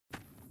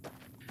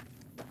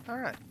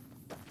Alright.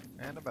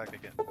 And I'm back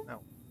again. No.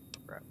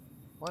 Crap.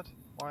 What?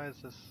 Why is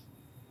this?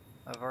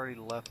 I've already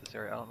left this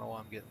area. I don't know why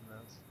I'm getting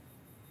this.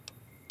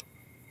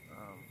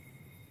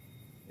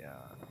 Yeah.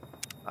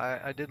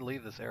 I did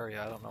leave this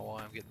area. I don't know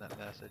why I'm getting that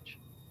message.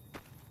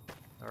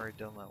 I've already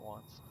done that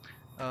once.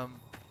 And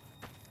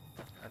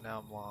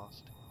now I'm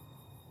lost.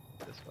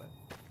 This way.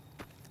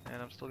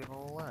 And I'm still getting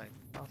a little lag.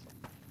 Awesome.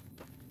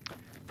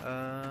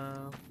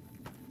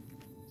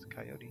 It's a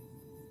coyote.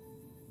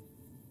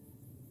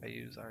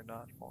 Coyotes are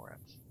not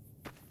Molrats.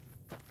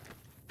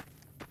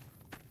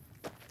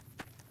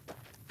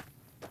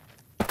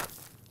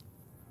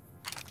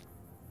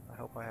 I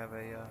hope I have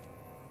a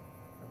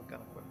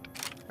gun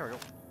equipped. There we go.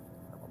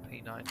 I'm a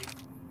P90.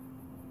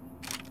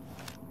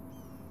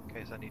 In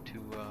case I need to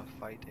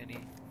fight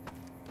anything.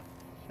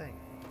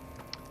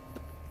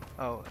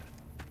 Oh,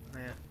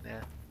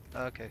 nah.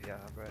 Okay, yeah,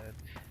 I've read.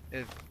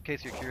 In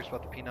case you're curious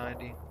about the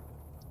P90,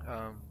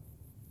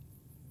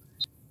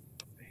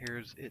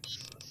 here's its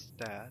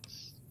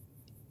stats.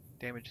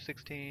 Damage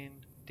 16,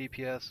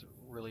 DPS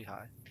really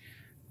high.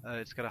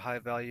 It's got a high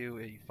value.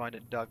 You find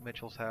it in Doug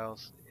Mitchell's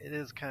house. It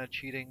is kind of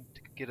cheating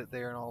to get it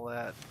there and all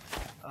that.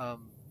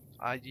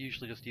 I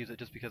usually just use it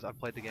just because I've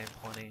played the game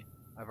plenty.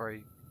 I've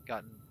already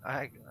gotten...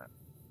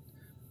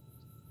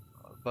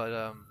 but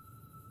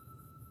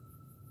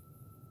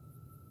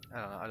I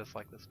don't know, I just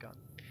like this gun.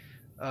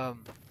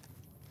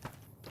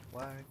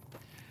 Lag.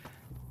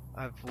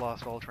 I've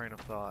lost all train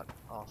of thought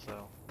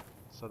also,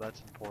 so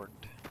that's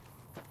important.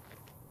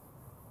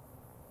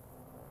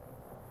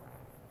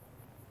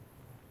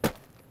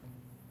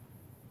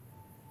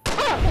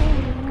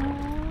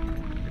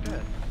 You're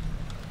dead.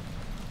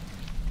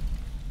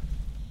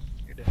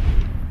 You're dead.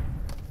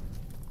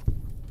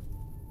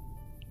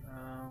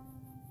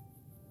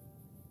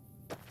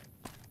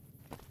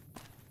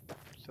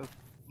 So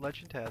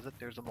legend has it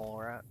there's a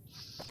Molerat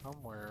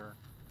somewhere.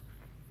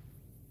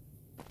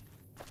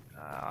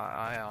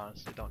 I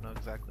honestly don't know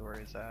exactly where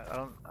he's at.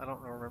 I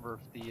don't remember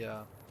if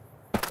the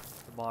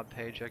mod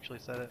page actually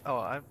said it.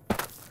 Oh,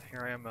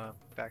 here I am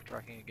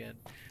backtracking again.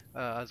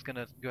 I was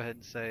gonna go ahead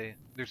and say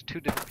there's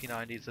two different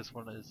P90s. This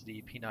one is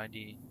the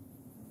P90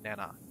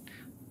 Nana,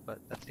 but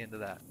that's the end of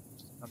that.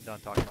 I'm done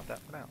talking about that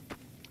for now.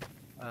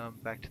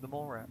 Back to the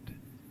Molerat,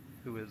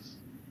 who is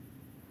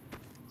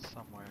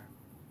somewhere.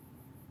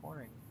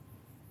 Morning.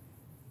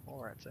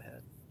 Molerat's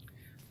ahead.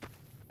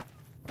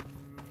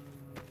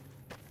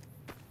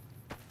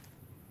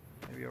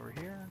 Maybe over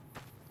here?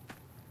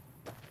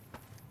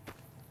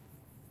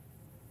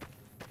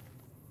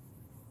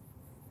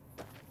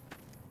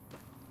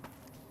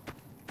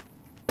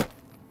 In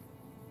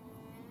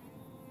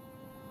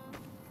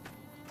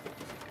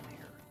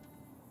here.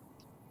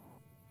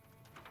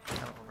 I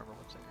don't remember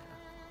what's in here.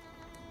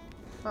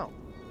 Oh.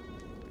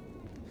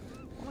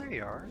 Well, there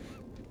you are.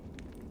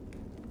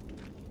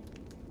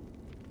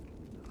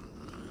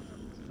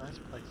 It's a nice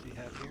place you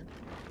have here.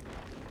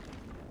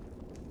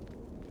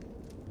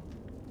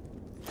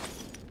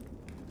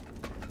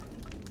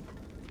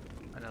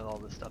 I know all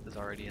this stuff is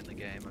already in the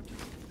game. I'm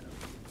just,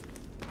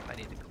 I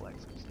need to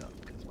collect some stuff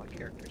because my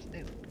character's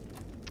new.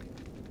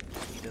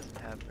 He doesn't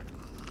have.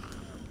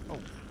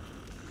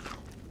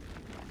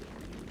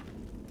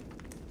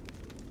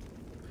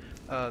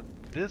 Oh.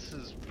 This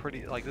is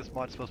pretty. Like this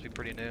mod's supposed to be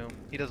pretty new.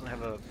 He doesn't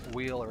have a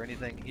wheel or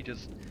anything.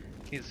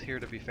 He's here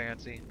to be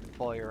fancy,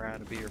 follow you around,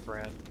 and be your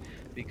friend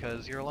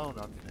because you're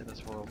alone in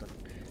this world.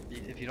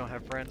 And if you don't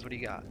have friends, what do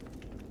you got?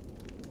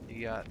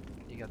 You got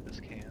this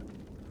can.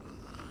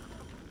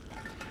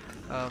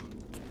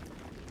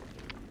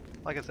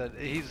 Like I said,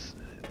 he's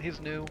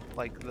new.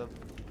 Like the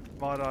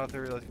mod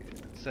author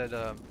said,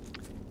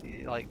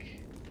 like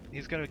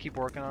he's gonna keep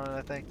working on it.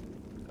 I think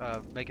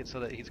make it so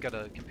that he's got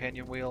a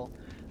companion wheel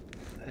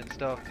and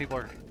stuff.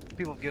 People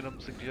give him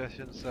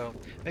suggestions, so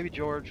maybe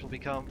George will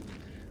become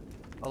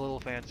a little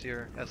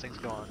fancier as things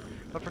go on.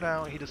 But for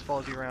now, he just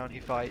follows you around.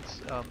 He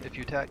fights. If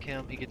you attack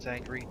him, he gets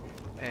angry,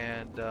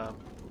 and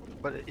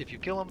but if you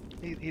kill him,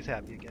 he's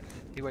happy again.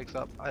 He wakes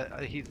up.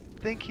 He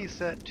think he's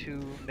set to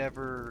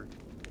never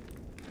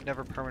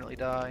permanently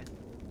die.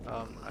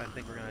 I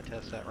think we're gonna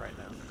test that right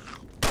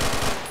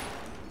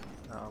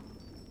now.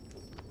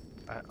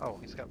 Oh,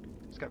 he's got.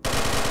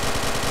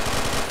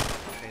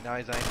 Okay, now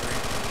he's angry.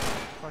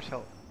 How much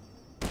health?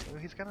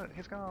 He's gonna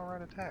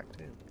alright attack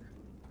too.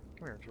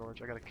 Come here,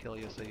 George. I gotta kill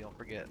you so you don't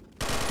forget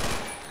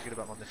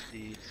about my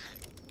misdeeds.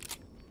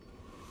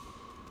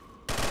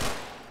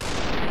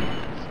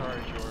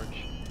 Sorry, George.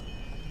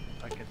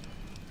 I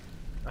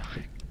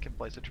can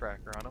place a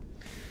tracker on him.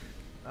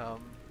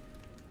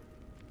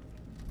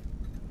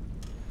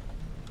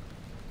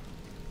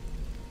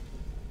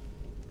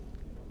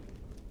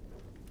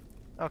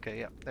 Okay,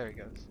 yeah, there he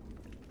goes.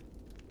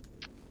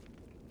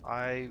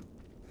 I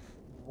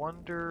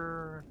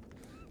wonder.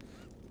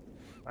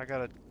 I'm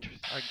gonna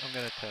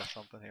test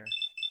something here.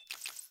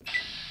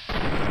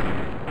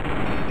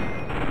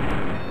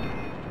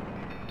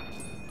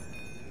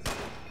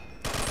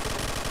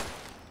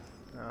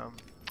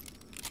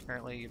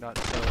 Apparently you're not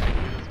so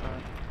angry this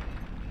time.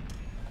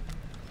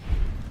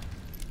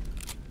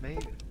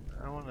 maybe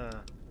I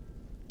wanna.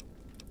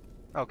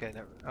 Okay,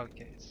 never.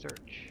 Okay,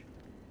 search.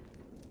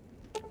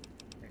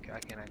 Okay, I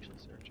can't actually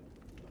search it.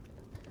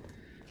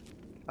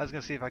 I was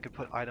gonna see if I could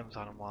put items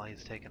on him while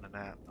he's taking a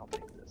nap. I'll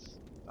take this.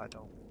 I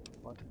don't.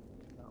 What?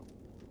 No.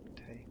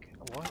 Take.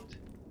 What?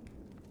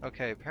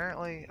 Okay,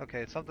 apparently.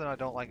 Okay, something I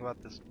don't like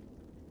about this.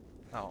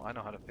 Oh, I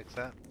know how to fix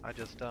that. I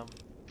just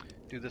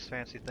do this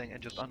fancy thing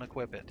and just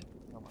unequip it.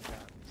 Oh my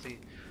god. See,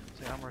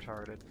 I'm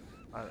retarded.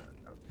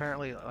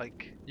 Apparently,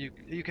 like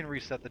you can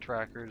reset the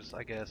trackers,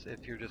 I guess,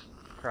 if you're just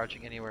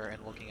crouching anywhere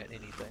and looking at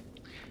anything.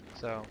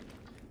 So,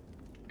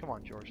 come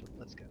on, George,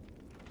 let's go.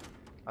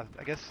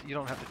 I guess you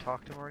don't have to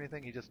talk to him or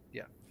anything. He just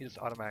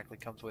automatically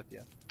comes with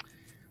you.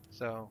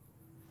 So,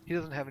 he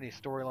doesn't have any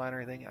storyline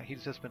or anything.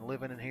 He's just been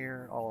living in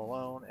here all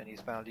alone, and he's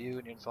found you,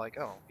 and it's like,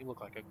 oh, you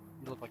look like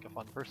a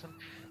fun person.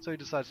 So he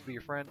decides to be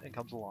your friend and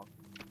comes along.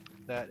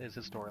 That is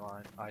his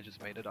storyline. I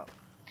just made it up.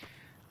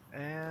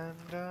 And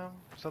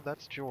so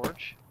that's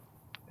George,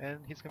 and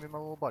he's gonna be my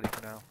little buddy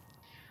for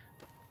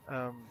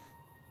now.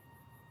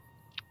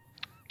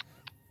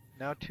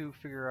 Now to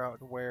figure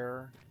out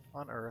where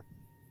on Earth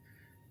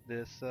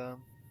this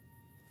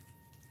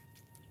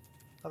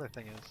other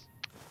thing is,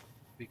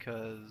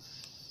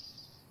 because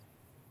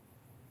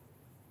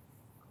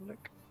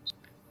click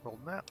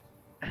world map.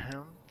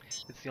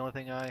 It's the only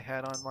thing I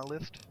had on my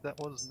list that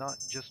was not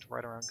just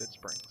right around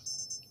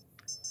Goodsprings.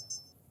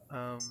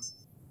 I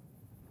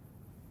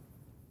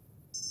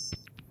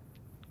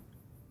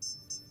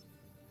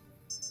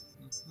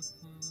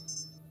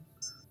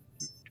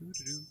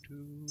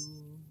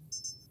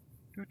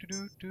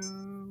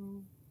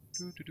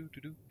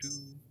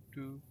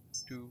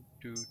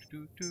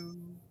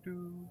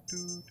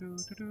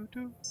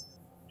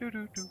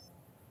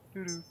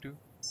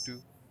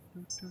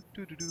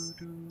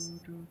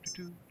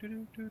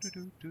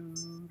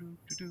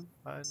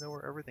know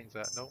where everything's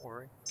at, don't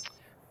worry.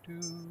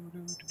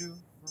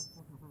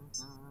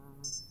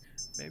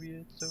 Maybe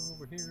it's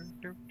over here.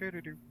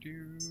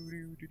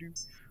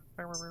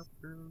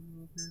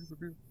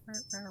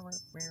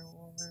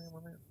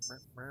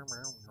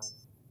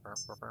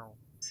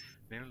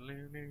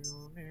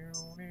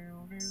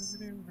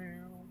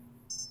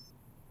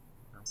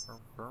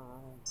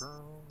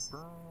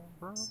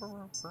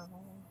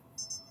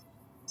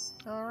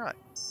 Alright.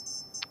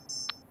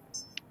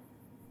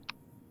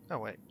 Oh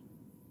wait.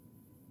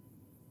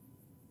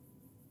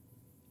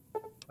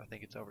 I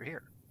think it's over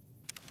here.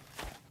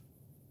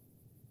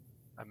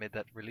 I made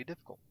that really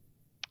difficult.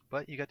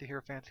 But you got to hear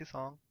a fancy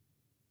song,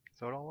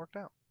 so it all worked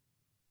out.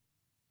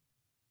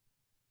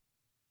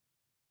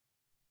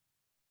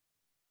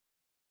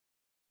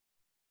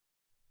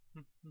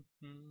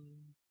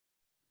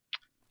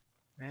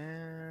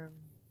 And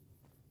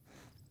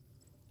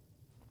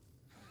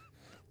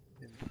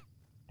in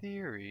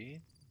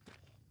theory,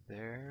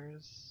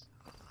 there's...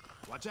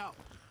 Watch out!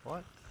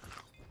 What?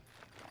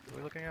 What are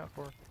we looking out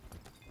for?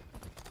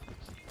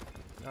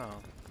 Oh.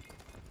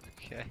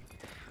 Okay.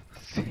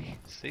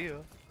 See ya.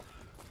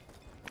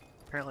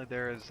 Apparently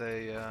there is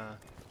a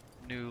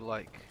new,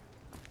 like,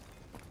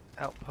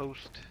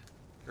 outpost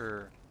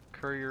or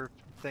courier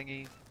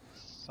thingy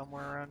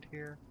somewhere around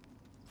here.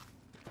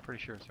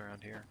 Pretty sure it's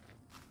around here.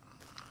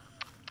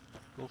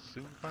 We'll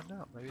soon find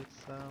out. Maybe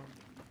it's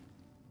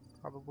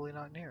probably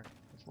not in here.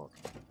 Let's look.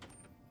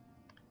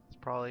 It's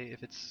probably,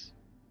 if it's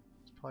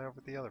probably over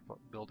at the other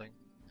building.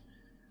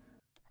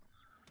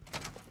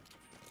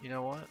 You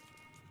know what?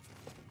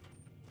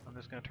 I'm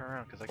just gonna turn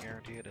around because I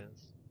guarantee it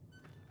is.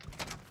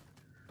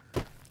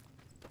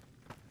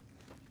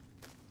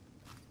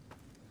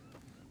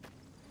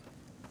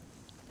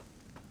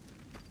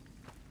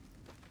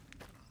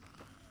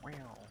 Wow.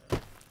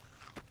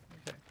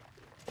 Okay.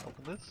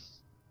 Open this.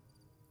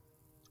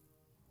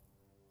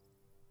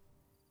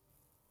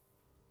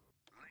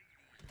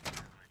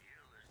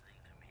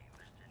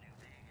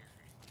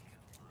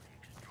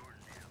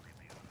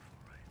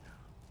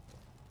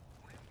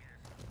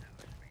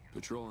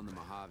 Patrolling the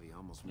Mojave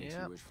almost makes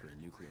you wish for a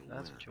nuclear winter.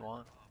 That's what you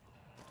want.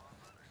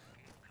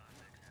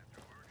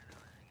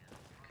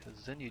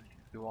 Because then you'd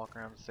be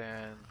walking around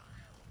saying,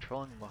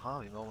 patrolling the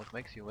Mojave almost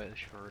makes you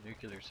wish for a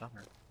nuclear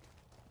summer.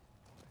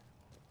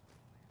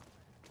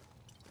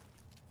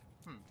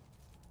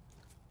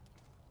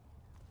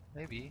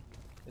 Maybe.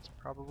 It's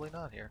probably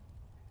not here.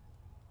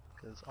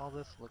 Because all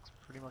this looks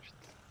pretty much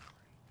the same.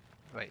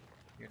 Wait,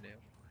 you're new.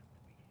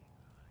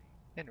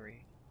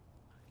 Henry.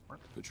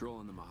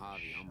 Patrolling the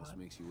Mojave almost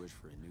makes you wish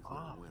for a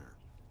nuclear winter.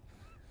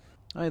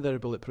 Hi there,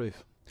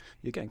 Bulletproof.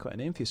 You're getting quite a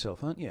name for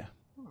yourself, aren't you?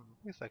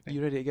 Wait a second.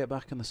 You ready to get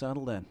back in the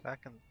saddle then? Back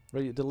in...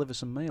 Ready to deliver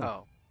some mail?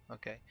 Oh,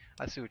 okay.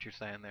 I see what you're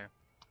saying there.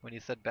 When you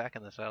said back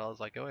in the saddle, I was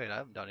like, oh wait, I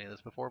haven't done any of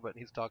this before, but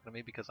he's talking to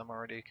me because I'm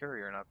already a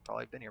courier and I've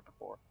probably been here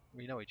before.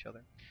 We know each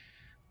other.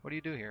 What do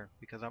you do here?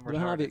 Because I'm retarded. The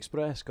Mojave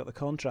Express got the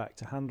contract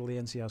to handle the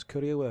NCR's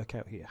courier work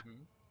out here.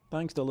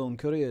 Thanks to lone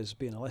couriers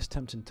being a less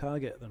tempting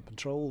target than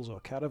patrols or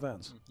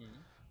caravans.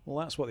 Well,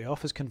 that's what the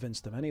office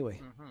convinced them anyway.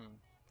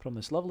 From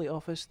this lovely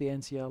office the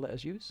NCR let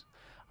us use,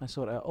 I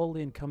sort out all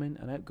the incoming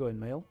and outgoing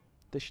mail,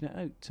 dishing it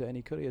out to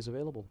any couriers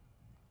available.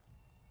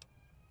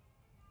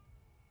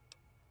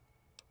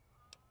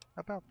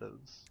 about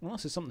those? Well,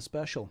 this is something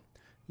special.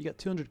 You get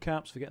 200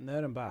 caps for getting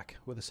there and back,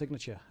 with a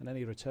signature and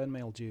any return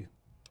mail due.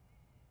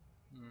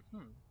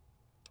 Mm-hmm.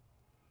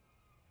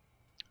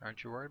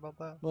 Aren't you worried about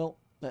that? Well,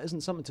 that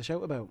isn't something to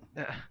shout about.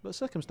 Yeah. But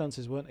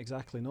circumstances weren't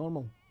exactly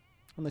normal.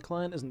 And the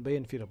client isn't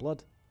baying for your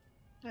blood.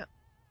 Yeah.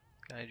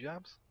 Got any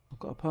jobs? I've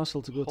got a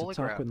parcel to go Holy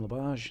to crap. Tarquin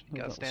Labage. You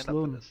gotta That stand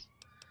Sloan. up for this.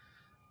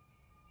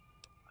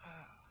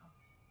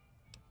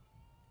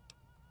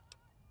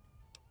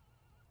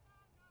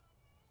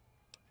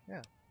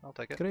 Yeah, I'll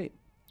take it. Great.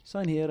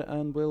 Sign here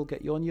and we'll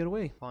get you on your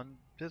way. Fun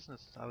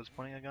business. I was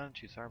pointing a gun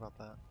at you. Sorry about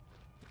that.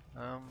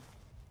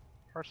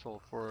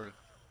 Parcel for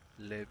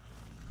lib.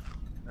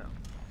 No,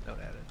 note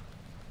added.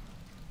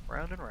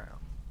 Round and round.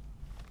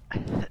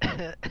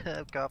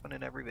 I'm coughing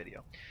in every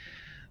video.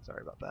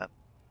 Sorry about that.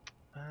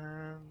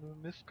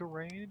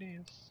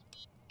 Miscellaneous.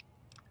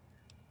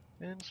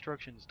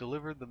 Instructions.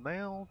 Deliver the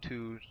mail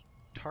to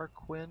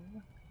Tarquin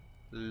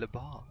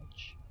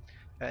Labage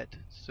at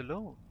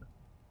Sloan.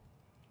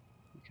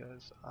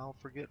 Because I'll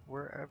forget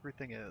where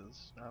everything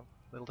is.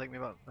 It'll take me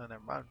about... never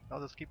mind.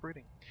 I'll just keep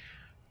reading.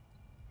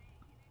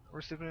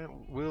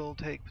 Recipient will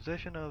take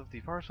possession of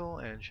the parcel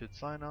and should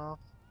sign off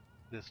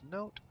this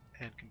note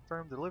and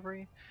confirm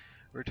delivery.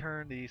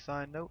 Return the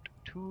signed note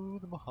to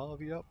the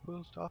Mojave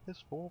Outpost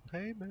Office for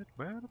payment.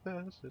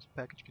 Manifest. This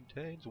package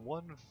contains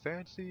one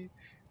fancy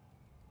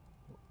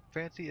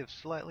if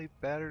slightly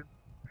battered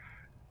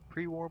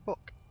pre-war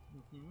book.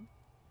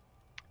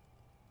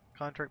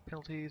 Contract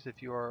penalties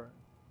if you are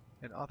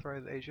an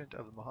authorized agent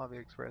of the Mojave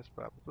Express,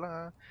 blah blah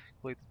blah.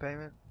 Complete the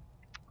payment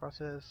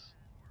process.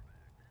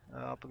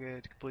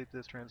 Obligated to complete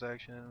this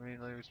transaction,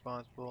 immediately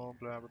responsible,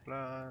 blah blah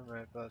blah,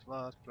 right plus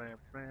loss, blah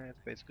blah.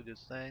 It's basically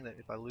just saying that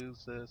if I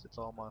lose this, it's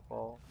all my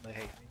fault, and they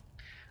hate me.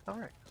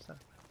 Alright, so.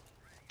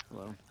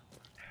 Hello.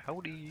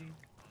 Howdy.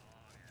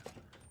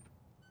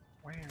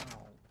 Wow.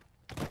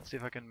 Let's see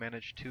if I can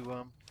manage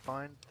to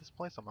find this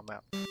place on my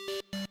map.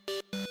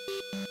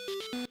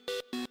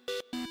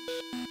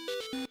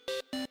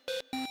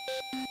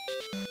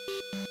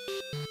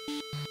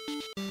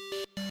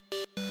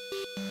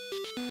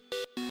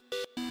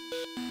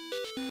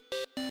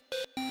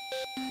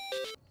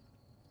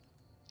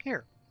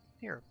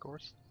 Here, of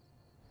course.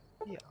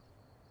 Yeah.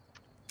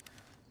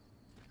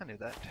 I knew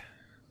that.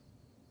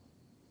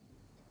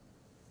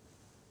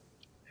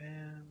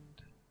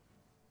 And...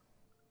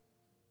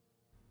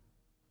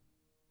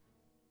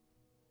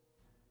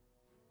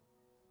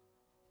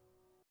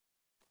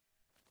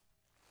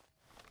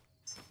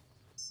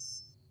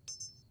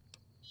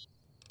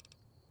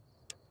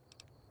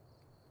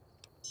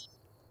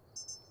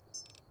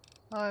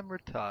 I'm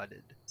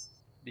retarded.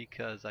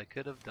 Because I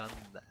could have done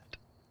that.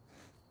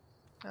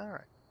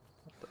 Alright.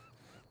 What the?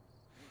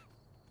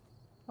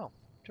 Oh,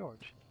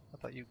 George. I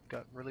thought you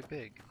got really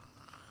big.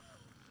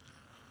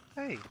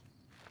 Hey!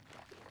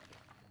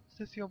 Is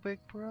this your big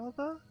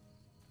brother?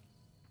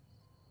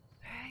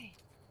 Hey!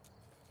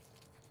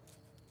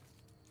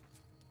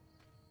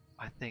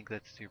 I think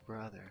that's your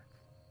brother.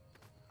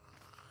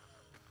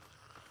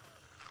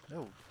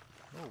 No.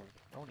 No,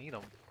 don't eat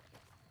him.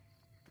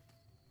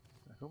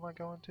 Who am I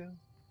going to?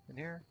 In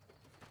here?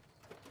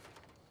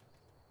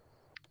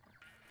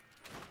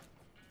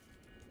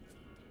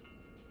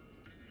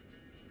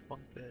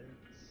 Bunk beds.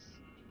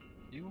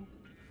 You?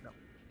 No.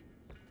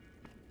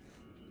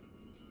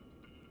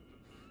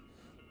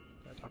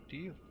 I talk to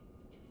you.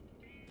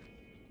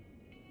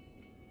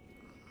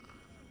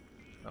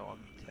 Oh, I'm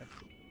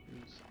texting.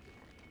 Who's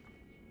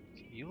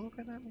you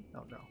looking at me?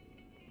 Oh no.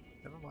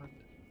 Never mind.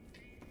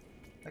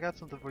 I got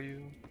something for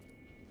you.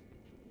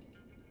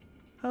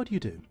 How do you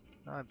do?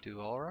 I do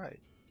alright.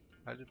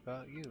 How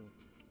about you?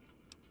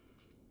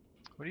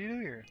 What do you do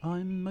here?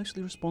 I'm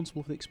mostly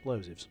responsible for the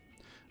explosives.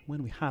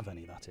 When we have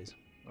any, that is.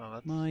 Oh,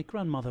 that's... My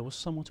grandmother was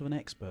somewhat of an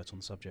expert on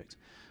the subject,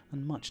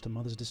 and much to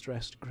Mother's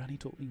distress, Granny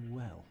taught me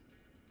well.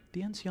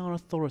 The NCR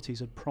authorities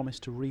had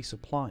promised to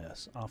resupply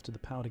us after the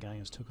powder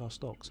gangers took our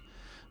stocks,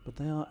 but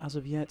they are as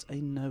of yet a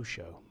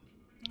no-show.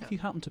 Yeah. If you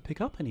happen to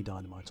pick up any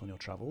dynamite on your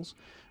travels,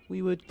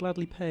 we would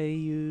gladly pay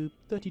you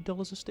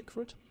 $30 a stick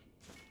for it.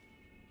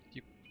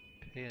 You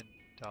pay in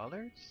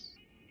dollars?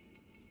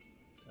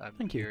 I'm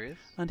Thank curious.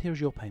 you, and here's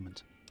your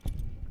payment.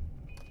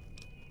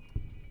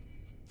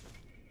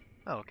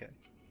 Oh, okay.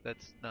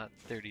 That's not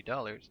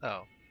 $30.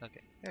 Oh,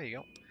 okay. There you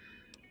go.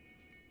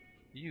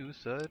 You,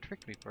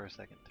 tricked me for a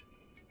second.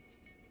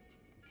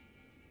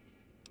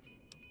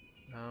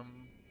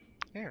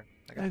 Here.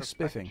 I got Oh, this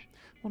spiffing. package.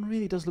 One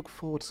really does look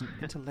forward to some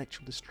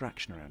intellectual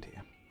distraction around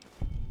here.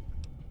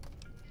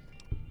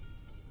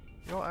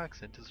 Your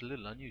accent is a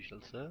little unusual,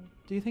 sir.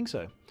 Do you think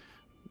so?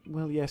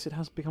 Well, yes, it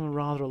has become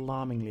rather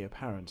alarmingly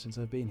apparent since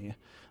I've been here.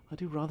 I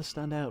do rather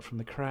stand out from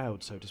the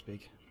crowd, so to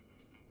speak.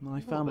 My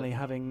family,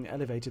 having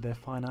elevated their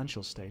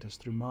financial status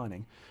through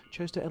mining,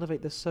 chose to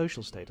elevate their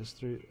social status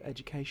through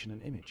education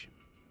and image.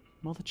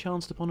 Mother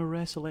chanced upon a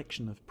rare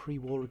selection of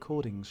pre-war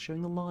recordings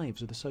showing the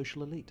lives of the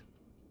social elite,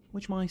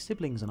 which my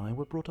siblings and I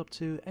were brought up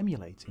to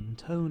emulate in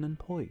tone and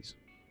poise.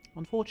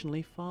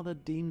 Unfortunately, Father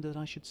deemed that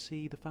I should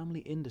see the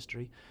family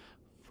industry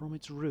from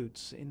its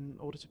roots in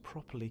order to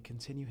properly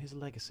continue his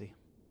legacy.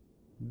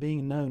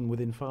 Being known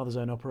within Father's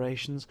own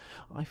operations,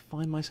 I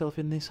find myself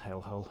in this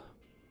hellhole.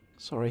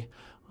 Sorry,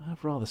 I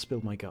have rather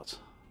spilled my guts.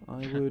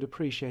 I would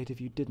appreciate if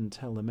you didn't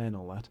tell the men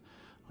all that.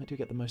 I do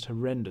get the most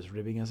horrendous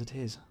ribbing as it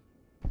is.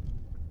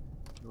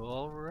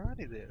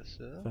 Alrighty there,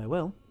 sir.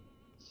 Farewell.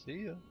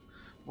 See ya.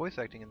 Voice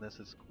acting in this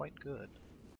is quite good.